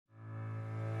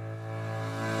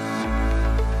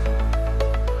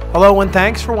Hello and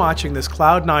thanks for watching this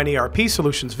Cloud9 ERP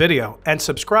Solutions video and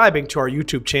subscribing to our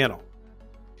YouTube channel.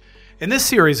 In this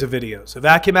series of videos of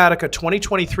Acumatica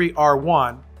 2023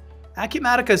 R1,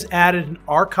 Acumatica has added an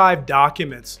Archive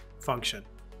Documents function.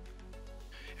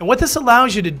 And what this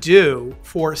allows you to do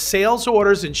for sales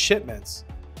orders and shipments,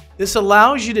 this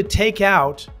allows you to take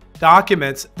out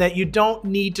documents that you don't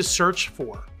need to search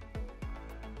for.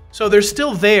 So they're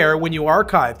still there when you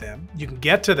archive them. You can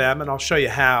get to them, and I'll show you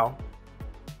how.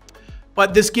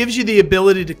 But this gives you the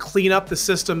ability to clean up the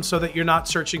system so that you're not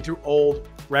searching through old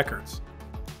records.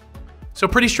 So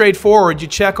pretty straightforward. You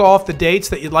check off the dates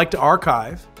that you'd like to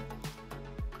archive.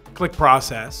 Click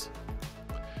Process.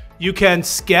 You can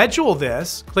schedule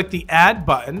this. Click the Add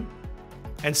button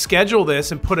and schedule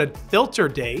this and put a filter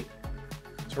date.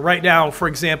 So right now, for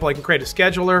example, I can create a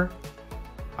scheduler.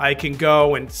 I can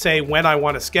go and say when I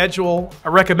want to schedule. I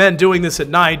recommend doing this at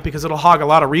night because it'll hog a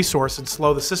lot of resource and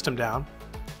slow the system down.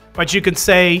 But you can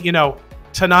say,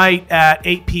 tonight at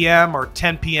 8 p.m. or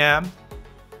 10 p.m.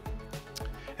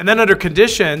 And then under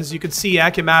conditions, you can see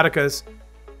Acumatica's,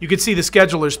 you can see the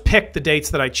schedulers pick the dates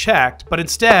that I checked, but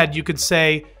instead you could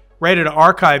say rated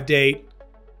archive date,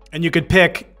 and you could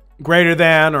pick greater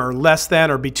than or less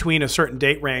than or between a certain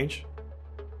date range.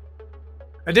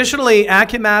 Additionally,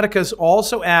 Acumatica's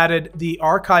also added the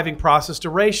archiving process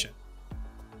duration.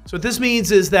 So what this means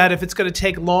is that if it's going to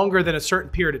take longer than a certain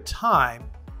period of time,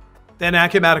 then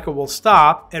Acumatica will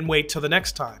stop and wait till the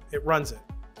next time it runs it.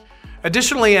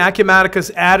 Additionally, Acumatica's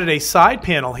added a side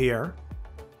panel here.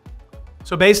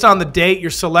 So based on the date you're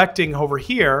selecting over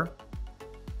here,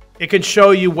 it can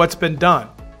show you what's been done.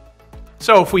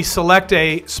 So if we select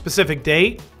a specific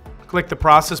date, click the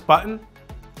Process button.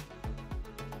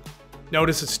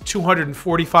 Notice it's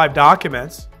 245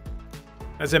 documents.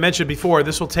 As I mentioned before,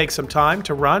 this will take some time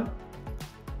to run.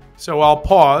 So I'll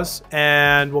pause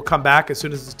and we'll come back as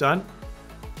soon as it's done.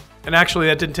 And actually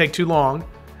that didn't take too long.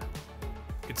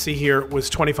 You can see here it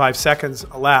was 25 seconds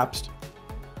elapsed.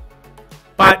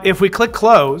 But if we click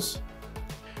Close,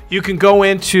 you can go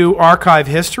into Archive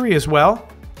History as well.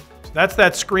 So that's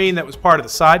that screen that was part of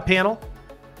the side panel.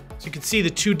 So you can see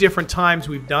the two different times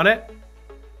we've done it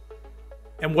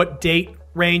and what date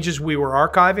ranges we were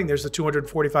archiving. There's the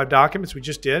 245 documents we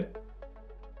just did.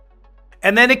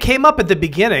 And then it came up at the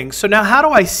beginning. So now how do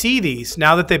I see these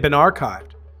now that they've been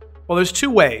archived? Well, there's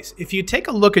two ways. If you take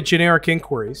a look at generic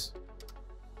inquiries,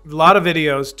 a lot of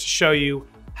videos to show you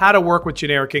how to work with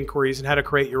generic inquiries and how to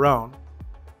create your own.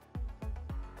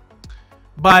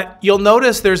 But you'll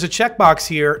notice there's a checkbox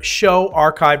here, Show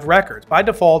Archived Records. By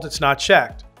default, it's not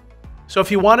checked. So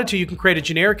if you wanted to, you can create a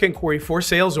generic inquiry for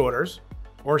sales orders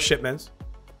or shipments.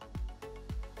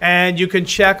 And you can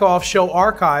check off Show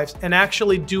Archives and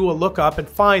actually do a lookup and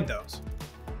find those.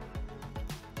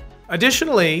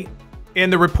 Additionally, in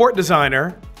the Report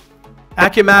Designer,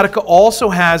 Acumatica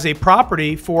also has a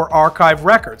property for archive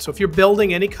records. So if you're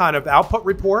building any kind of output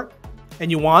report and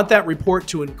you want that report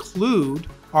to include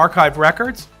archive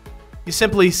records, you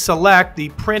simply select the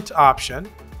Print option.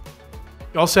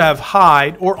 You also have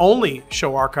Hide or only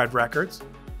Show Archive Records.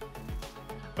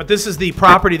 But this is the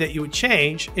property that you would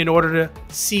change in order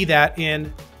to see that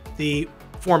in the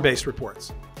form-based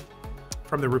reports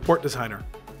from the Report Designer.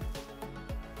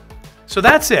 So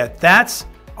that's it. That's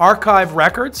Archive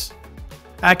Records.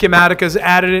 Acumatica's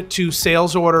added it to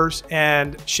sales orders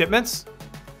and shipments.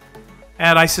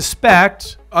 And I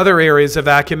suspect other areas of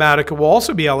Acumatica will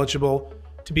also be eligible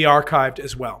to be archived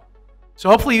as well. So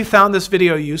hopefully you found this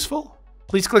video useful.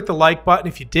 Please click the like button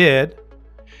if you did.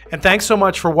 And thanks so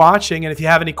much for watching. And if you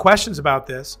have any questions about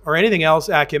this or anything else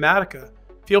Acumatica,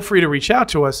 feel free to reach out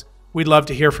to us. We'd love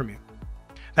to hear from you.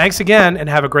 Thanks again and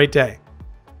have a great day.